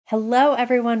Hello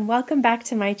everyone, welcome back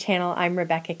to my channel. I'm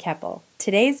Rebecca Keppel.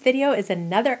 Today's video is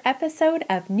another episode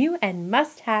of new and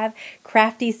must-have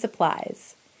crafty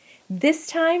supplies. This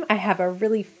time I have a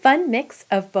really fun mix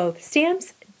of both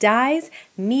stamps, dies,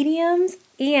 mediums,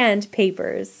 and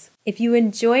papers. If you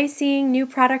enjoy seeing new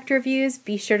product reviews,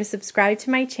 be sure to subscribe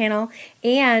to my channel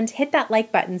and hit that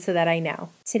like button so that I know.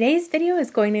 Today's video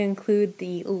is going to include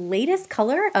the latest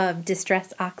color of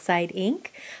Distress Oxide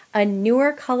Ink, a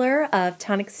newer color of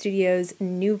Tonic Studios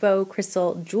Nuvo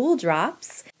Crystal Jewel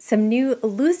Drops, some new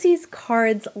Lucy's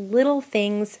Cards Little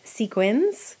Things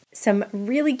sequins, some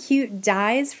really cute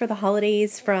dies for the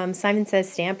holidays from Simon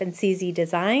Says Stamp and CZ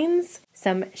Designs,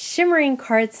 some shimmering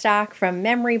cardstock from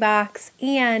Memory Box,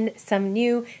 and some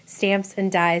new stamps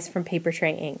and dies from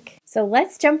Papertrey Ink. So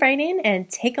let's jump right in and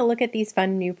take a look at these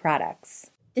fun new products.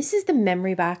 This is the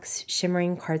Memory Box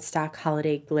Shimmering Cardstock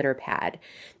Holiday Glitter Pad.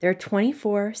 There are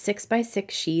 24 6x6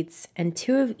 sheets and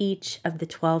 2 of each of the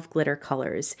 12 glitter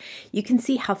colors. You can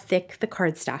see how thick the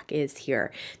cardstock is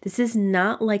here. This is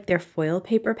not like their foil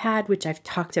paper pad, which I've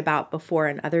talked about before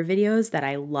in other videos that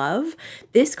I love.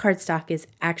 This cardstock is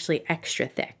actually extra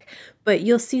thick, but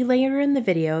you'll see later in the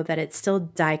video that it still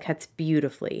die cuts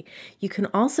beautifully. You can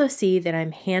also see that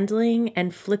I'm handling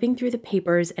and flipping through the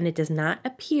papers, and it does not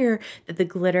appear that the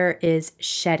glitter is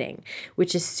shedding,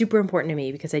 which is super important to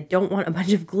me because I don't want a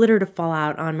bunch of glitter to fall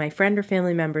out on my friend or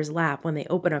family member's lap when they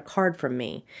open a card from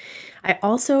me. I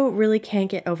also really can't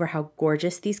get over how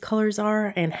gorgeous these colors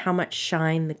are and how much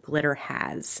shine the glitter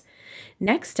has.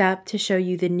 Next up, to show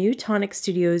you the new Tonic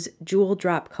Studios Jewel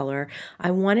Drop color,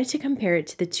 I wanted to compare it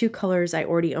to the two colors I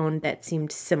already owned that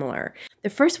seemed similar. The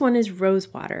first one is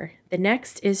Rosewater. The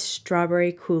next is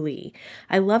Strawberry Coulis.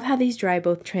 I love how these dry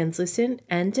both translucent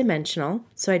and dimensional,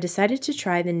 so I decided to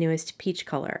try the newest peach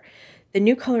color. The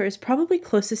new color is probably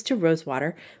closest to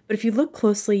Rosewater, but if you look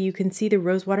closely, you can see the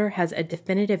Rosewater has a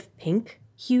definitive pink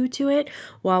hue to it,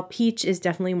 while peach is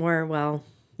definitely more, well,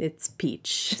 it's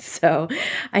peach. So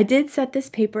I did set this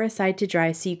paper aside to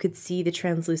dry so you could see the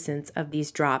translucence of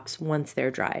these drops once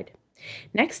they're dried.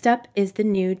 Next up is the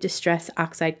new Distress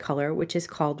Oxide color, which is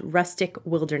called Rustic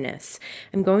Wilderness.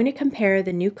 I'm going to compare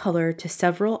the new color to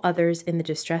several others in the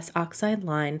Distress Oxide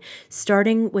line,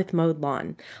 starting with Mowed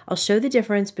Lawn. I'll show the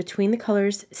difference between the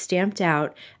colors stamped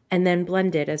out and then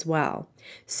blended as well.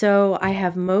 So I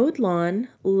have Mowed Lawn,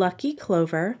 Lucky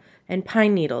Clover, and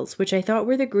Pine Needles, which I thought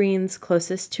were the greens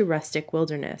closest to Rustic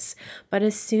Wilderness. But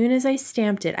as soon as I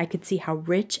stamped it, I could see how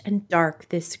rich and dark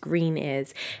this green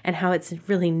is and how it's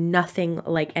really nothing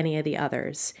like any of the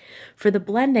others. For the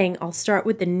blending, I'll start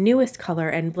with the newest color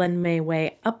and blend my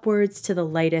way upwards to the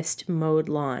lightest Mowed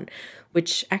Lawn,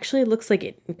 which actually looks like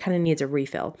it kind of needs a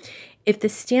refill. If the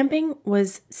stamping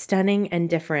was stunning and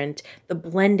different, the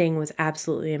blending was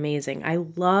absolutely amazing. I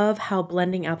love how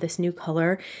blending out this new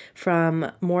color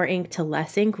from more ink to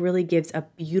less ink really gives a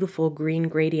beautiful green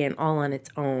gradient all on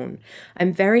its own.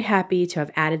 I'm very happy to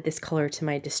have added this color to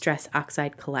my Distress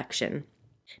Oxide collection.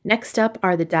 Next up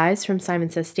are the dies from Simon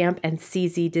Says Stamp and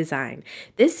CZ Design.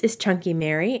 This is Chunky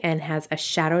Mary and has a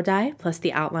shadow die plus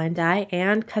the outline die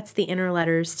and cuts the inner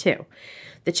letters too.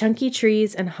 The chunky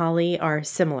trees and holly are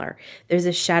similar. There's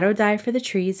a shadow die for the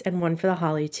trees and one for the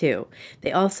holly too.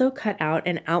 They also cut out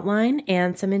an outline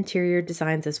and some interior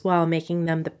designs as well, making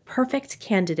them the perfect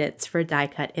candidates for die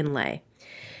cut inlay.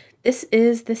 This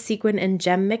is the Sequin and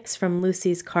Gem mix from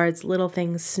Lucy's Cards Little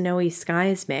Things Snowy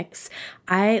Skies mix.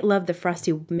 I love the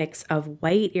frosty mix of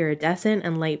white, iridescent,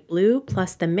 and light blue,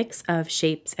 plus the mix of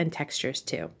shapes and textures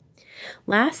too.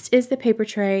 Last is the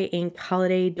Papertrey Ink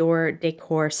Holiday Door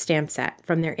Decor stamp set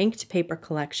from their inked paper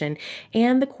collection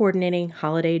and the coordinating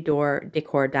Holiday Door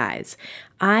Decor dies.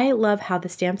 I love how the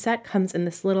stamp set comes in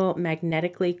this little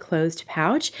magnetically closed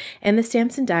pouch, and the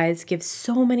stamps and dies give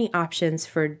so many options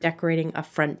for decorating a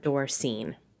front door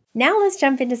scene. Now let's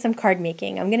jump into some card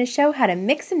making. I'm going to show how to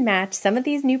mix and match some of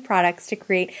these new products to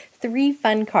create 3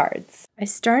 fun cards. I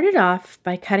started off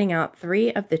by cutting out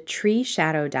 3 of the tree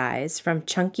shadow dies from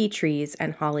Chunky Trees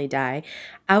and Holly die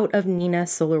out of Nina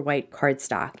Solar White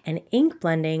cardstock and ink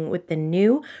blending with the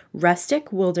new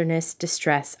Rustic Wilderness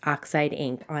Distress Oxide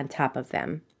Ink on top of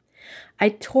them. I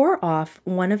tore off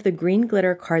one of the green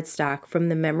glitter cardstock from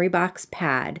the Memory Box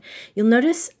pad. You'll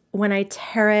notice when I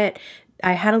tear it,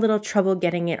 I had a little trouble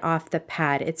getting it off the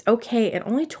pad. It's okay, it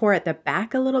only tore at the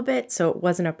back a little bit, so it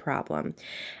wasn't a problem.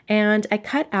 And I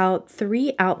cut out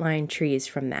 3 outline trees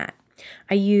from that.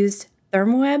 I used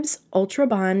Thermoweb's Ultra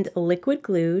Bond liquid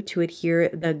glue to adhere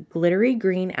the glittery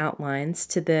green outlines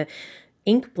to the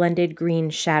ink blended green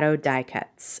shadow die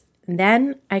cuts.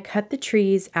 Then I cut the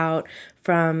trees out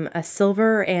from a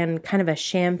silver and kind of a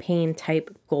champagne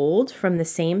type gold from the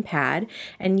same pad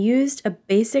and used a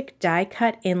basic die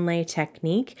cut inlay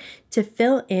technique to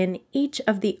fill in each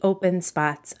of the open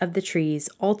spots of the trees,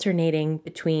 alternating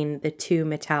between the two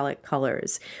metallic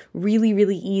colors. Really,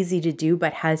 really easy to do,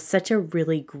 but has such a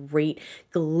really great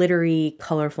glittery,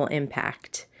 colorful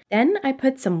impact. Then I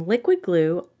put some liquid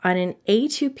glue on an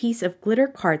A2 piece of glitter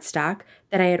cardstock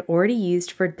that I had already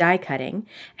used for die cutting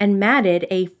and matted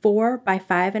a 4 by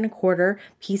 5 1/4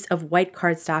 piece of white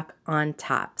cardstock on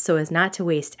top so as not to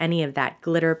waste any of that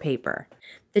glitter paper.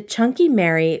 The chunky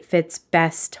Mary fits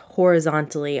best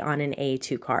horizontally on an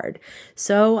A2 card,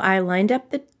 so I lined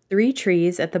up the 3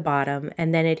 trees at the bottom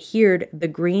and then adhered the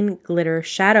green glitter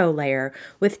shadow layer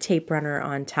with tape runner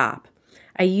on top.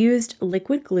 I used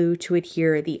liquid glue to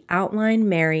adhere the outline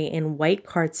Mary in white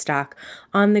cardstock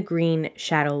on the green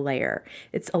shadow layer.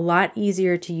 It's a lot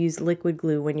easier to use liquid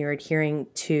glue when you're adhering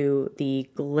to the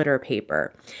glitter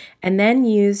paper. And then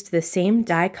used the same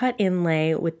die cut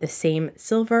inlay with the same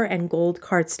silver and gold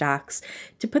cardstocks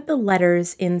to put the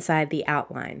letters inside the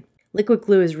outline. Liquid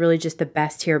glue is really just the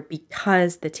best here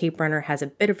because the tape runner has a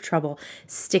bit of trouble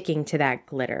sticking to that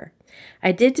glitter.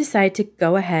 I did decide to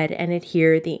go ahead and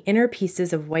adhere the inner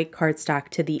pieces of white cardstock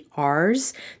to the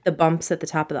R's, the bumps at the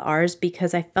top of the R's,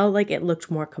 because I felt like it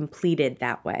looked more completed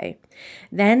that way.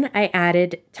 Then I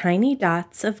added tiny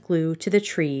dots of glue to the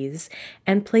trees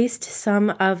and placed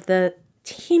some of the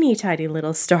teeny tiny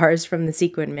little stars from the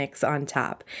sequin mix on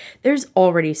top. There's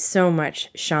already so much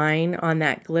shine on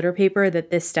that glitter paper that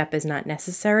this step is not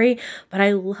necessary, but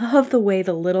I love the way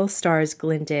the little stars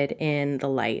glinted in the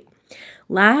light.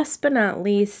 Last but not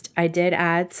least, I did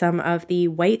add some of the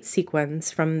white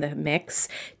sequins from the mix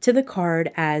to the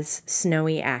card as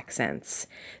snowy accents.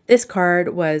 This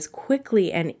card was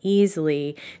quickly and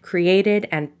easily created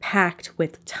and packed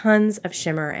with tons of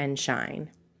shimmer and shine.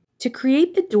 To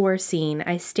create the door scene,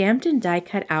 I stamped and die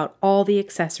cut out all the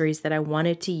accessories that I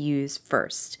wanted to use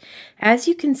first. As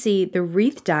you can see, the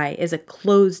wreath die is a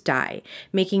closed die,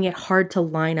 making it hard to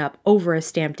line up over a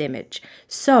stamped image.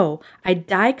 So I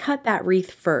die cut that wreath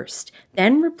first,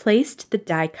 then replaced the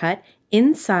die cut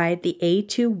inside the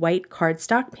A2 white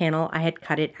cardstock panel I had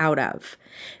cut it out of.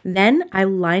 Then I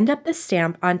lined up the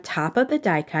stamp on top of the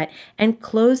die cut and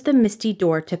closed the misty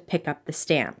door to pick up the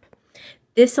stamp.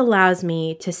 This allows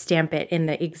me to stamp it in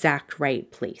the exact right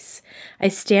place. I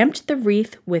stamped the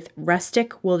wreath with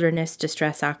Rustic Wilderness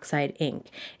Distress Oxide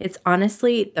Ink. It's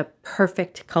honestly the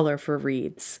perfect color for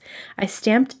wreaths. I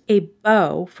stamped a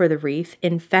bow for the wreath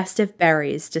in Festive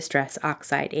Berries Distress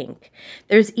Oxide Ink.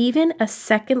 There's even a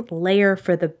second layer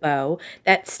for the bow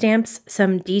that stamps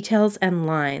some details and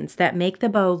lines that make the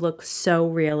bow look so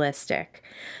realistic.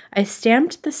 I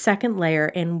stamped the second layer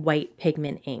in white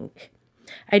pigment ink.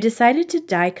 I decided to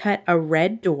die cut a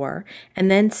red door and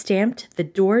then stamped the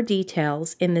door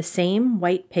details in the same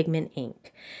white pigment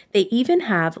ink. They even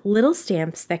have little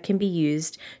stamps that can be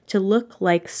used to look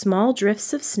like small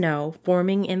drifts of snow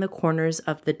forming in the corners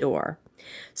of the door.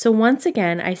 So once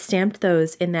again, I stamped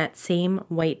those in that same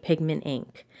white pigment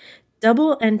ink.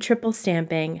 Double and triple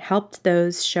stamping helped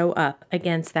those show up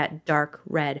against that dark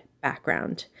red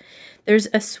background. There's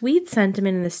a sweet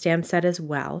sentiment in the stamp set as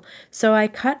well, so I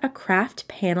cut a craft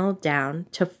panel down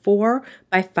to 4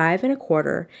 by 5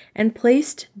 1/4 and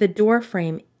placed the door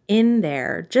frame in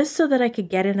there just so that I could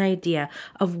get an idea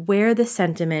of where the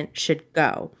sentiment should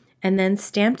go, and then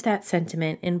stamped that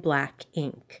sentiment in black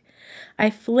ink.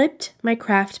 I flipped my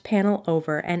craft panel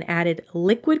over and added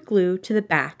liquid glue to the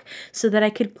back so that I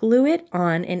could glue it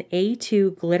on an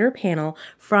A2 glitter panel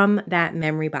from that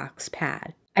memory box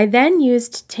pad. I then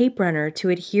used tape runner to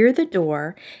adhere the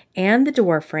door and the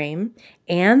door frame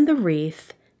and the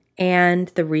wreath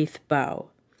bow.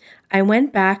 I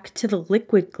went back to the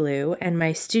liquid glue and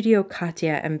my Studio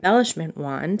Katia embellishment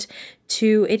wand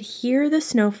to adhere the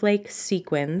snowflake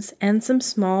sequins and some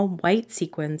small white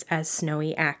sequins as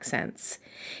snowy accents.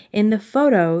 In the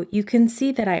photo, you can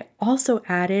see that I also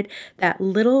added that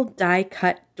little die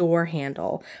cut door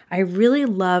handle. I really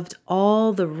loved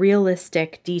all the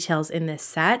realistic details in this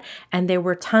set, and there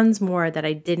were tons more that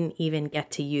I didn't even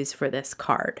get to use for this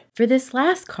card. For this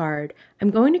last card,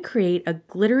 I'm going to create a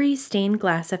glittery stained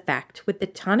glass effect with the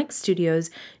Tonic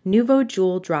Studios Nuvo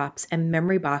Jewel Drops and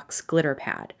Memory Box glitter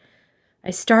pad. I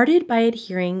started by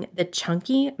adhering the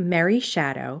chunky Mary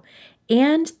shadow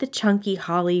and the chunky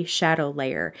Holly shadow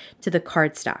layer to the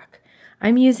cardstock.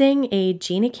 I'm using a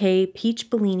Gina K Peach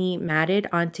Bellini matted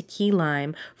onto key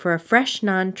lime for a fresh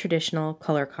non-traditional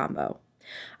color combo.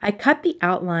 I cut the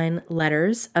outline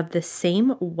letters of the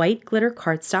same white glitter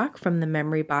cardstock from the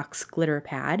Memory Box glitter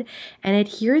pad and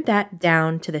adhered that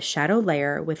down to the shadow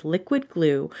layer with liquid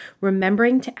glue,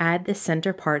 remembering to add the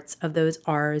center parts of those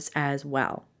R's as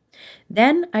well.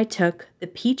 Then I took the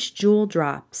peach jewel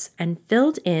drops and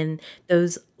filled in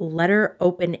those letter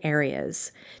open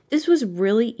areas. This was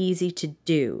really easy to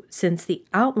do since the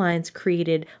outlines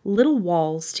created little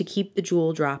walls to keep the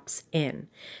jewel drops in.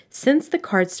 Since the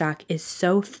cardstock is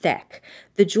so thick,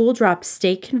 the jewel drops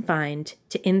stay confined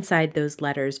to inside those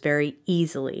letters very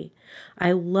easily.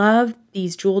 I love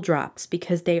these jewel drops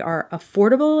because they are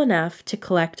affordable enough to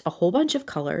collect a whole bunch of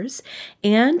colors,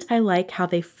 and I like how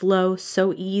they flow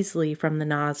so easily from the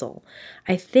nozzle.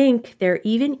 I think they're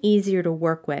even easier to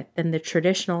work with than the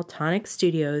traditional Tonic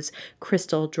Studios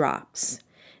crystal drops.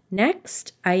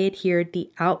 Next, I adhered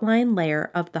the outline layer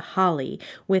of the holly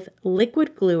with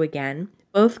liquid glue again,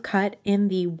 both cut in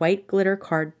the white glitter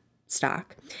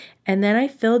cardstock, and then I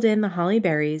filled in the holly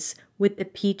berries with the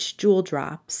peach jewel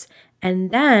drops,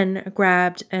 and then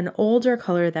grabbed an older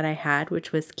color that I had,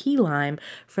 which was key lime,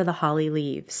 for the holly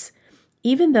leaves.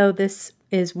 Even though this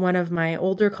is one of my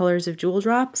older colors of jewel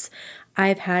drops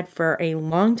I've had for a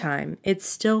long time, it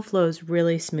still flows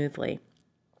really smoothly.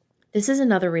 This is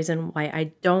another reason why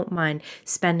I don't mind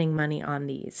spending money on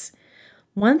these.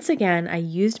 Once again, I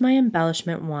used my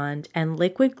embellishment wand and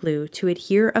liquid glue to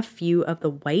adhere a few of the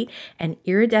white and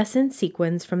iridescent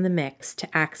sequins from the mix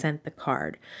to accent the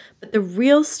card. But the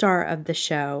real star of the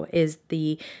show is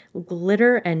the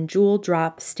glitter and jewel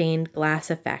drop stained glass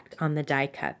effect on the die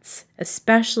cuts,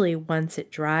 especially once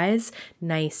it dries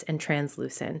nice and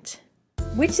translucent.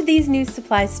 Which of these new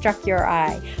supplies struck your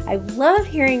eye? I love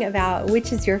hearing about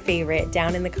which is your favorite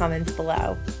down in the comments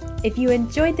below. If you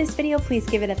enjoyed this video, please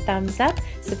give it a thumbs up,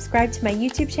 subscribe to my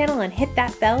YouTube channel, and hit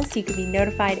that bell so you can be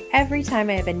notified every time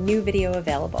I have a new video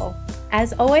available.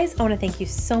 As always, I want to thank you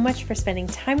so much for spending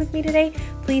time with me today.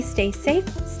 Please stay safe,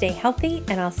 stay healthy,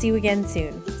 and I'll see you again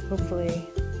soon. Hopefully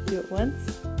do it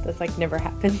once. That's like never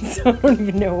happens, so I don't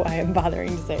even know why I'm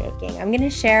bothering to say it. I'm going to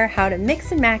share how to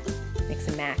mix and max.